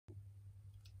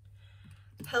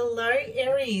Hello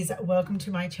Aries, welcome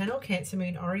to my channel Cancer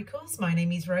Moon Oracles. My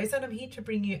name is Rose and I'm here to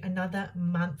bring you another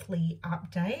monthly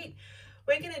update.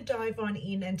 We're going to dive on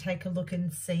in and take a look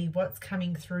and see what's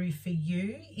coming through for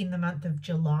you in the month of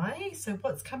July. So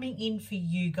what's coming in for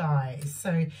you guys?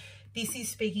 So this is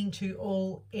speaking to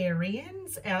all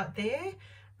Arians out there.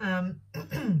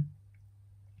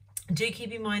 Do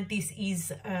keep in mind this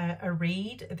is a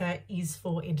read that is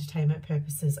for entertainment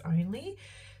purposes only.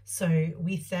 So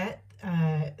with that,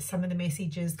 some of the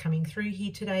messages coming through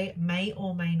here today may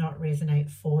or may not resonate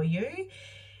for you.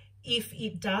 If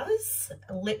it does,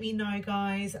 let me know,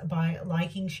 guys, by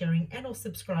liking, sharing, and or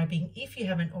subscribing if you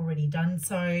haven't already done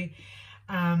so.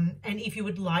 And if you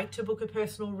would like to book a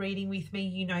personal reading with me,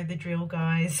 you know the drill,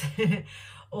 guys.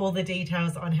 All the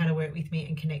details on how to work with me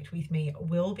and connect with me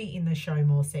will be in the show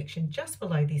more section just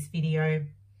below this video.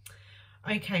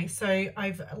 Okay, so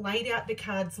I've laid out the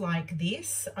cards like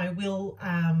this. I will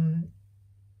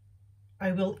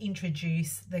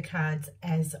introduce the cards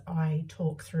as I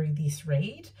talk through this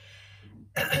read.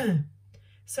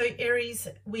 So Aries,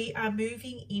 we are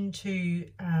moving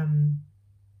into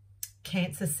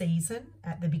Cancer season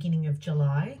at the beginning of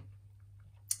July,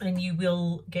 and you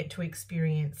will get to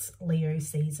experience Leo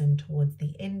season towards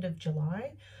the end of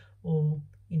July, or,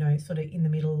 you know, sort of in the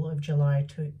middle of July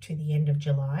to the end of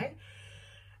July.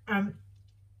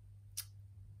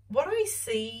 What I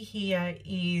see here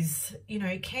is, you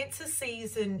know, Cancer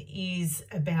season is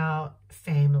about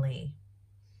family.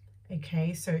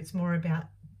 Okay, so it's more about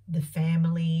the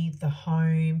family, the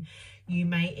home. You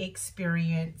may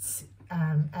experience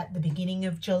at the beginning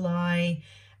of July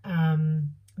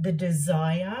the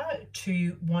desire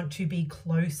to want to be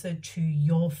closer to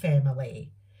your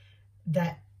family.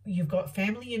 That you've got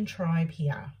family and tribe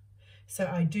here. So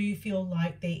I do feel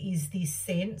like there is this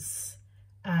sense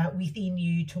within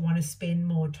you to want to spend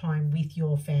more time with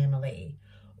your family,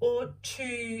 or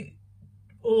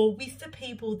with the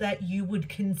people that you would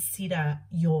consider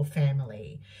your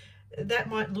family. That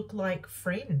might look like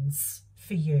friends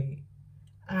for you.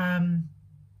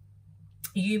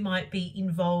 You might be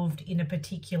involved in a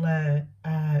particular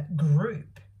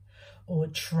group or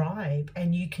tribe,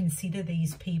 and you consider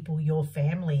these people your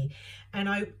family.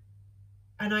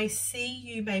 And I see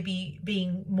you maybe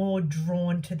being more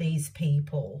drawn to these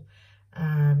people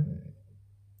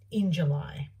in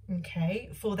July,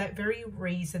 okay? For that very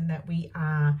reason that we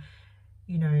are,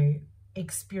 you know,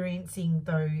 experiencing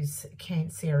those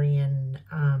Cancerian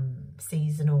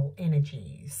seasonal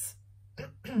energies.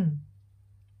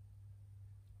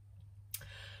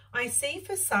 I see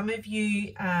for some of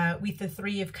you with the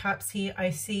Three of Cups here, I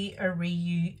see a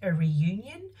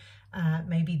reunion.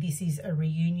 Maybe this is a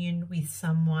reunion with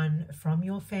someone from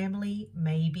your family,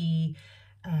 maybe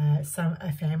a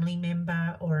family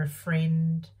member or a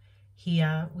friend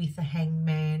here with the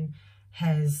Hangman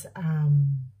has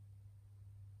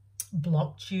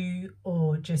blocked you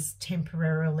or just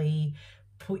temporarily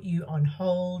put you on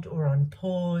hold or on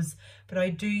pause. But I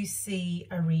do see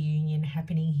a reunion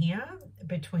happening here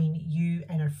between you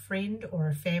and a friend or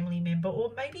a family member,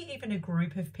 or maybe even a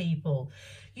group of people.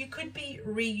 You could be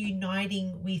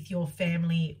reuniting with your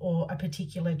family or a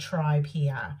particular tribe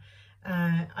here.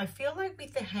 I feel like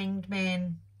with the Hanged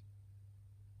Man,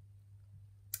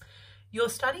 you're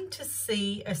starting to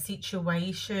see a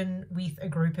situation with a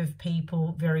group of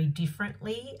people very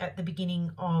differently at the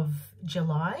beginning of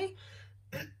July.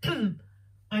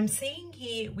 I'm seeing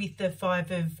here with the Five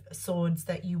of Swords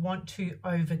that you want to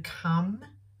overcome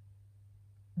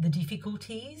the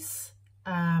difficulties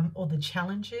or the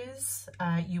challenges.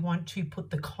 You want to put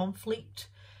the conflict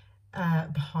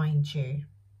behind you.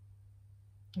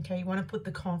 Okay, you want to put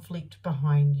the conflict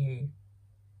behind you.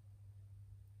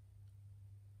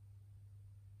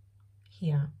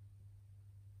 Here.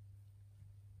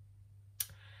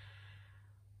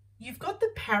 You've got the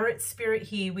parrot spirit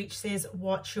here, which says,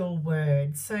 watch your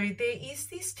words. So there is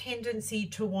this tendency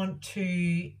to want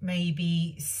to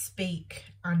maybe speak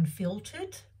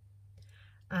unfiltered.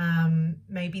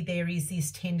 Maybe there is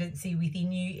this tendency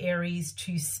within you, Aries,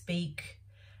 to speak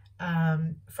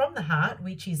from the heart,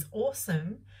 which is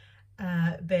awesome.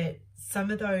 But some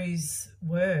of those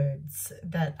words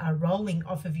that are rolling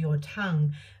off of your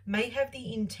tongue may have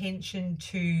the intention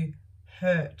to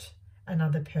hurt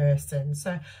another person.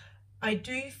 So I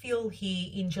do feel here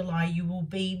in July you will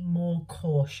be more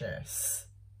cautious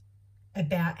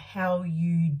about how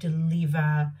you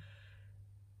deliver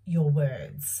your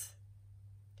words,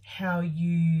 how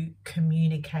you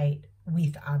communicate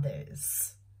with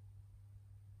others.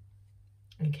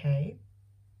 Okay.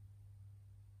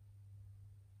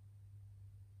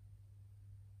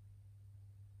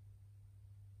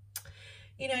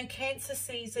 You know, Cancer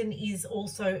season is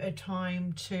also a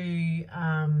time to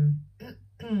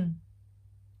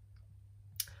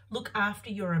look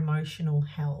after your emotional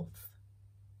health.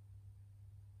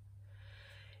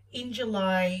 In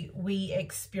July, we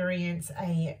experience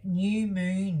a new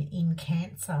moon in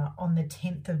Cancer on the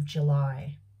 10th of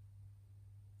July.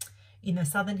 In the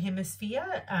Southern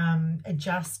Hemisphere,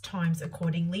 adjust times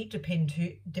accordingly,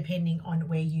 depending on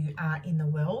where you are in the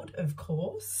world, of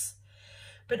course.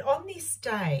 But on this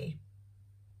day,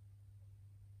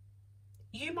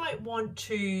 you might want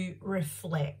to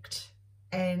reflect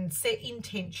and set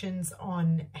intentions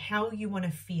on how you want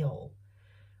to feel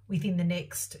within the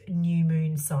next new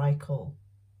moon cycle.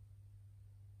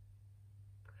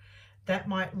 That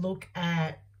might look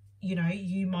at, you know,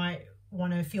 you might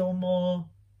want to feel more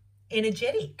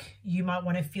energetic. You might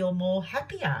want to feel more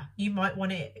happier. You might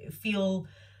want to feel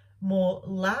more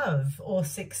love or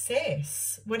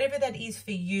success. Whatever that is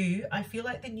for you, I feel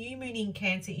like the new moon in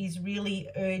Cancer is really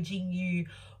urging you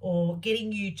or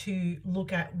getting you to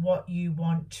look at what you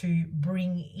want to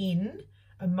bring in,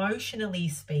 emotionally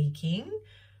speaking,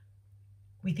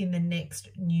 within the next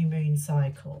new moon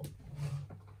cycle.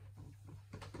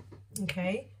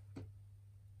 Okay?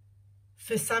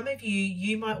 For some of you,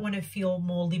 you might want to feel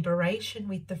more liberation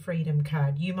with the Freedom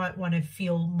card. You might want to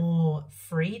feel more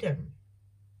freedom.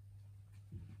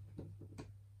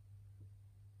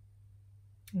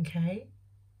 Okay?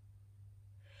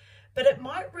 But it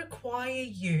might require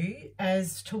you,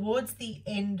 as towards the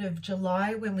end of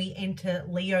July, when we enter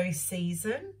Leo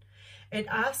season, it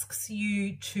asks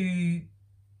you to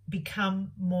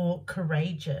become more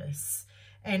courageous.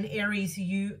 And Aries,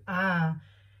 you are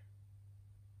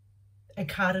a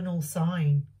cardinal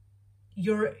sign.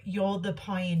 You're the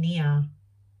pioneer.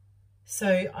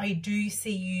 So I do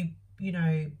see you, you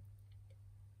know,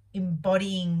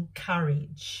 embodying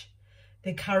courage,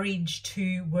 the courage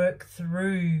to work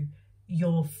through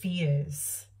your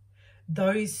fears.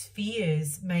 Those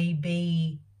fears may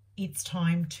be, it's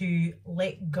time to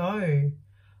let go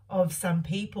of some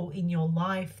people in your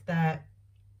life that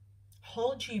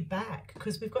hold you back,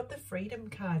 because we've got the Freedom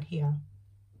card here.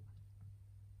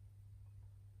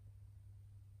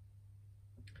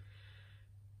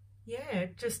 Yeah,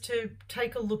 just to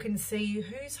take a look and see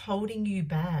who's holding you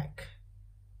back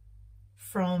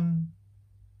from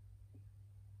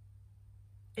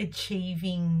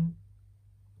achieving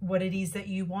what it is that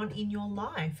you want in your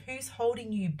life. Who's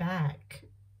holding you back?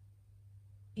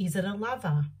 Is it a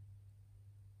lover?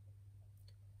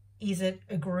 Is it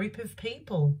a group of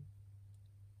people?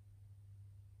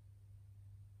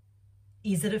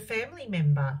 Is it a family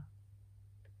member?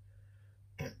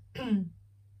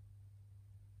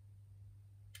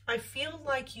 I feel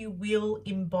like you will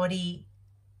embody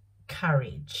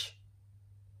courage.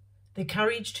 The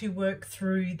courage to work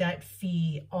through that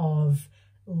fear of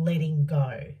letting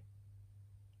go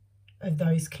of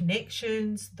those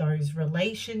connections, those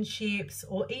relationships,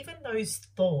 or even those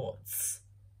thoughts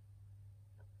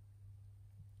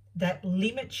that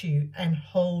limit you and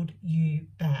hold you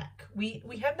back. We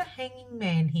have the Hanging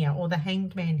Man here, or the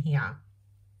Hanged Man here.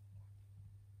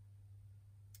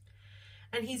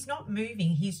 And he's not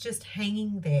moving, he's just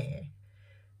hanging there.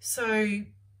 So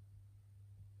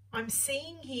I'm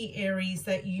seeing here, Aries,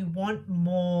 that you want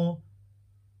more,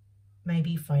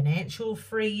 maybe financial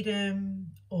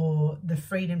freedom, or the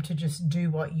freedom to just do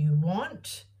what you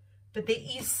want. But there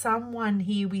is someone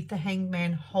here with the Hanged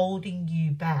Man holding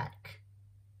you back.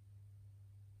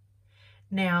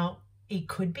 Now, it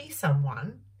could be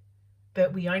someone,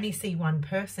 but we only see one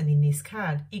person in this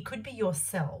card. It could be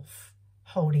yourself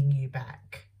holding you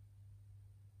back.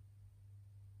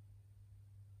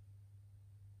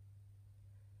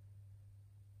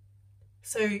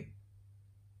 So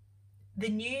the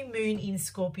new moon in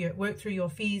Scorpio, work through your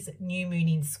fears, new moon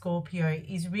in Scorpio,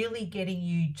 is really getting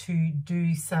you to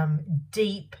do some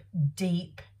deep,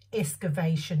 deep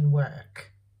excavation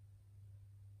work.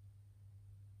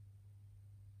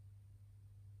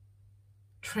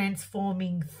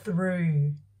 Transforming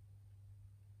through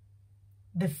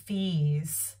the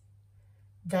fears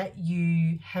that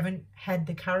you haven't had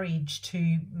the courage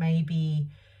to maybe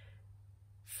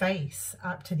face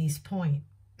up to this point.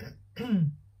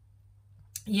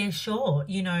 Yeah, sure.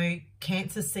 You know,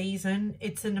 Cancer season,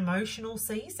 it's an emotional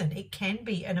season. It can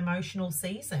be an emotional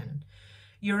season.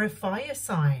 You're a fire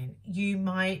sign. You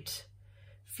might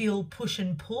feel push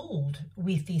and pulled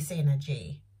with this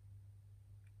energy.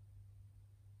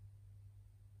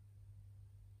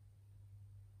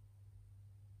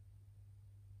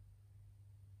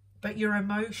 But your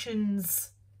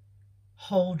emotions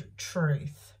hold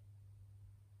truth.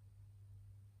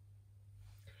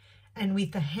 And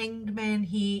with the Hanged Man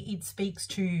here, it speaks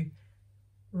to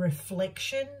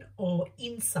reflection or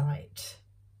insight,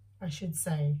 I should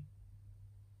say.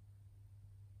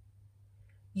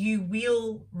 You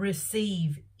will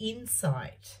receive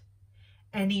insight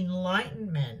and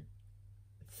enlightenment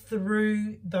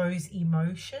through those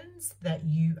emotions that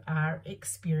you are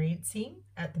experiencing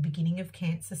at the beginning of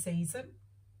Cancer season.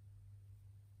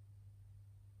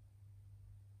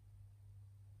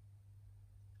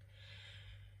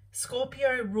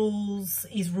 Scorpio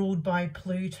is ruled by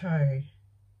Pluto.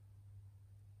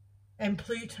 And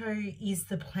Pluto is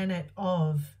the planet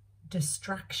of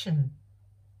destruction.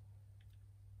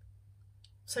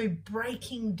 So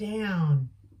breaking down,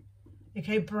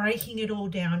 okay, breaking it all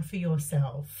down for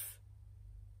yourself.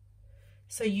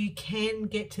 So you can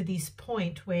get to this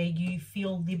point where you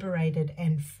feel liberated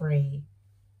and free.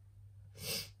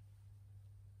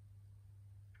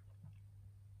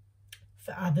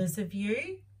 For others of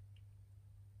you,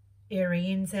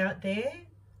 Arians out there,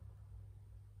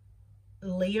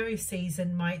 Leo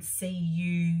season might see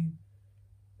you,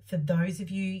 for those of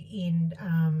you in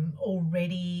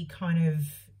already kind of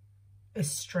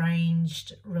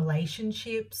estranged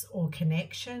relationships or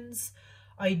connections,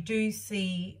 I do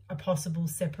see a possible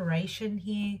separation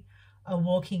here, a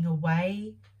walking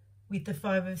away with the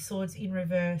Five of Swords in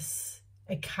reverse,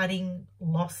 a cutting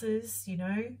losses, you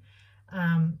know,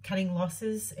 cutting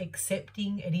losses,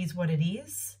 accepting it is what it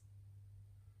is.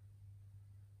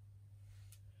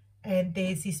 And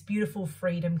there's this beautiful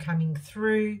freedom coming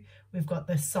through. We've got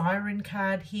the Siren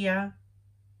card here.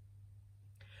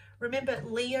 Remember,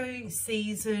 Leo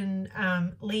season,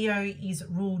 Leo is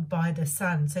ruled by the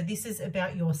sun. So this is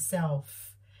about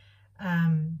yourself.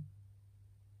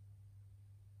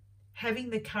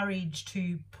 Having the courage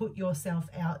to put yourself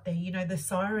out there. You know, the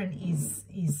Siren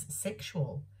is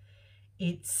sexual.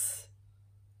 It's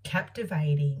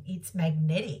captivating. It's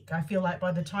magnetic. I feel like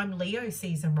by the time Leo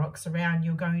season rocks around,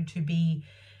 you're going to be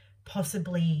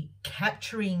possibly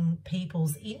capturing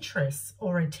people's interests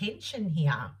or attention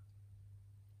here.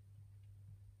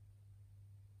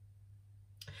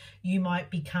 You might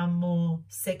become more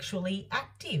sexually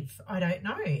active. I don't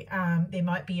know. There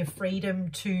might be a freedom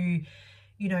to,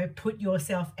 you know, put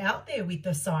yourself out there with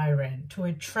the Siren to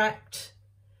attract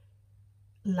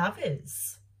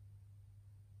lovers.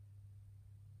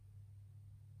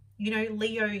 You know,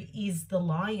 Leo is the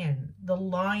lion. The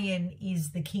lion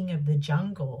is the king of the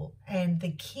jungle, and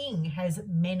the king has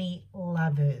many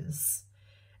lovers.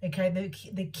 Okay,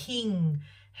 the king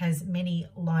has many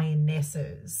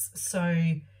lionesses. So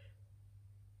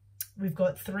we've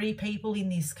got 3 people in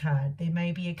this card. There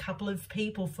may be a couple of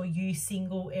people for you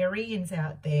single Arians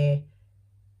out there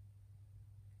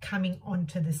coming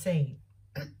onto the scene.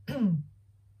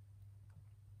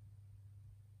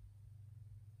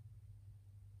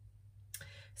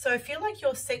 So I feel like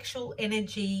your sexual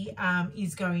energy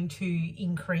is going to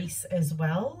increase as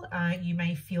well. You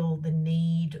may feel the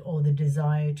need or the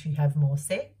desire to have more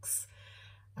sex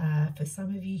for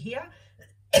some of you here.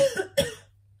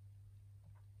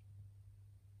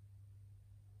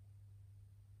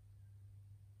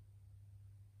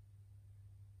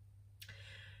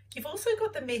 You've also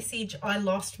got the message, I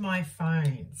lost my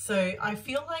phone. So I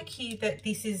feel like here that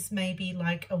this is maybe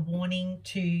like a warning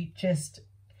to just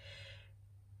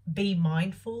be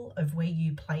mindful of where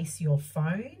you place your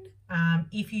phone.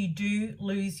 If you do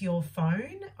lose your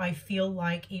phone, I feel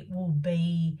like it will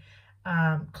be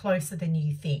closer than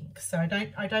you think. So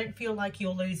I don't feel like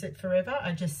you'll lose it forever.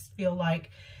 I just feel like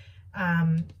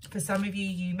for some of you,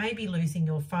 you may be losing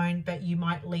your phone, but you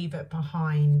might leave it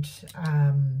behind,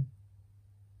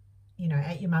 you know,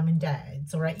 at your mum and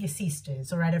dad's or at your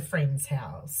sister's or at a friend's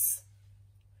house.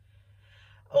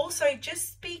 Also,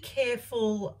 just be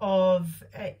careful of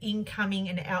incoming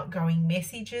and outgoing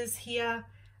messages here.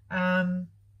 I'm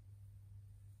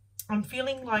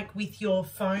feeling like with your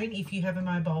phone, if you have a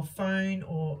mobile phone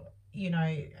or, you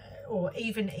know, or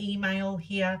even email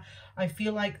here, I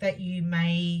feel like that you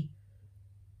may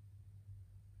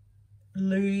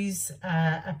lose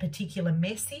a particular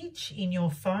message in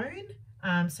your phone.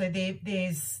 So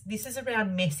this is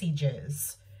around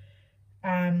messages.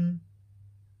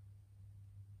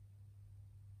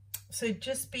 So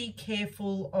just be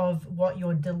careful of what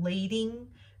you're deleting,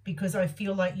 because I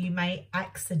feel like you may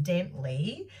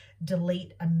accidentally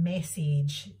delete a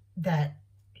message that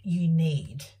you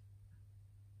need.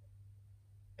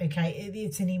 Okay,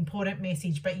 it's an important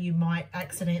message, but you might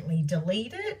accidentally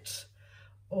delete it,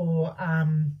 or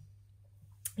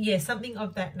yeah, something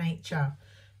of that nature.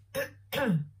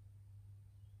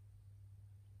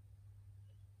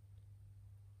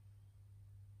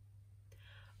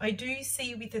 I do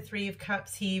see with the Three of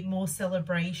Cups here more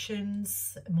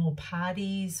celebrations, more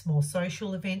parties, more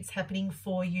social events happening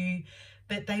for you,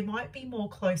 but they might be more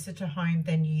closer to home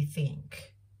than you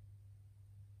think.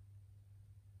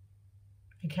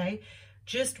 Okay,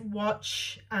 just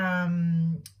watch, I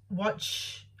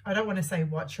don't want to say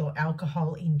watch your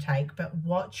alcohol intake, but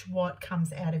watch what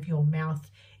comes out of your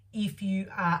mouth if you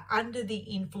are under the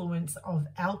influence of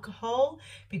alcohol,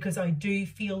 because I do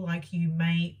feel like you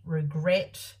may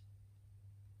regret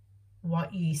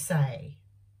what you say.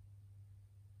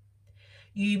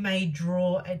 You may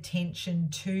draw attention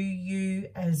to you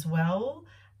as well,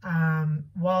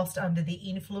 whilst under the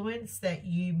influence, that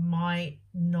you might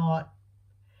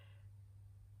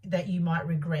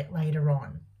regret later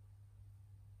on.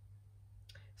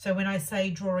 So when I say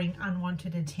drawing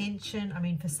unwanted attention, I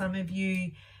mean, for some of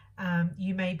you,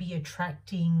 you may be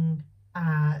attracting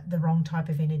the wrong type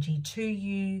of energy to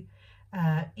you.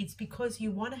 It's because you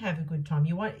want to have a good time.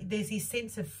 There's this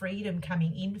sense of freedom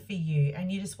coming in for you,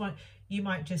 and you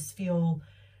might just feel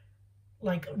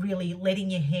like really letting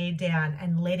your hair down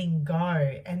and letting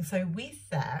go. And so with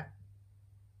that,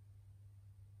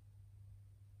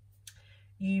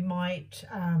 you might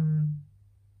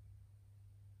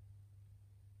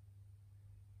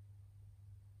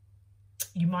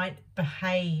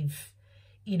behave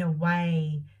in a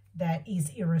way that is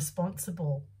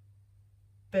irresponsible.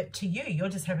 But to you, you're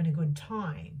just having a good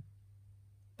time.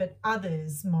 But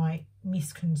others might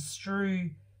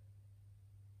misconstrue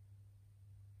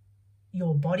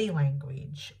your body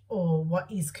language or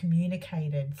what is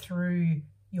communicated through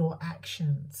your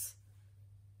actions.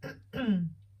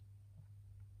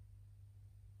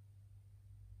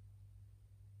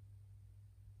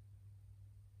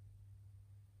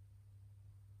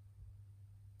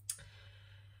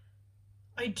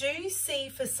 I do see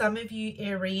for some of you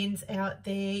Arians out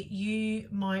there, you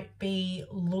might be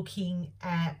looking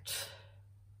at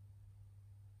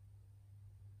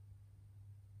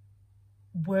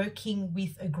working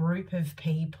with a group of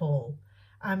people.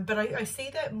 But I see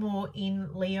that more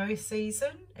in Leo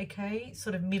season, okay?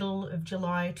 Sort of middle of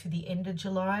July to the end of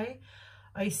July.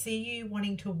 I see you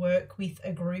wanting to work with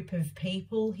a group of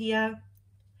people here.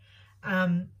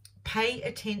 Pay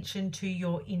attention to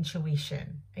your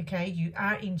intuition, okay? You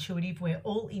are intuitive. We're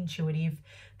all intuitive.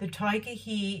 The tiger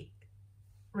here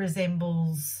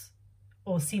resembles,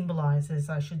 or symbolizes,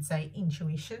 I should say,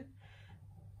 intuition.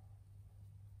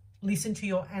 Listen to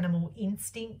your animal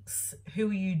instincts. Who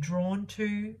are you drawn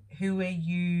to? Who are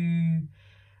you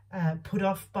put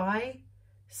off by?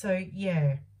 So,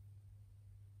 yeah.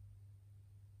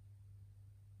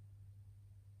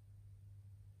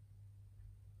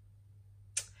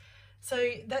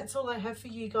 So that's all I have for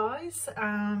you guys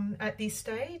at this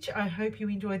stage. I hope you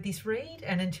enjoyed this read,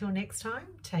 and until next time,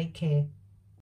 take care.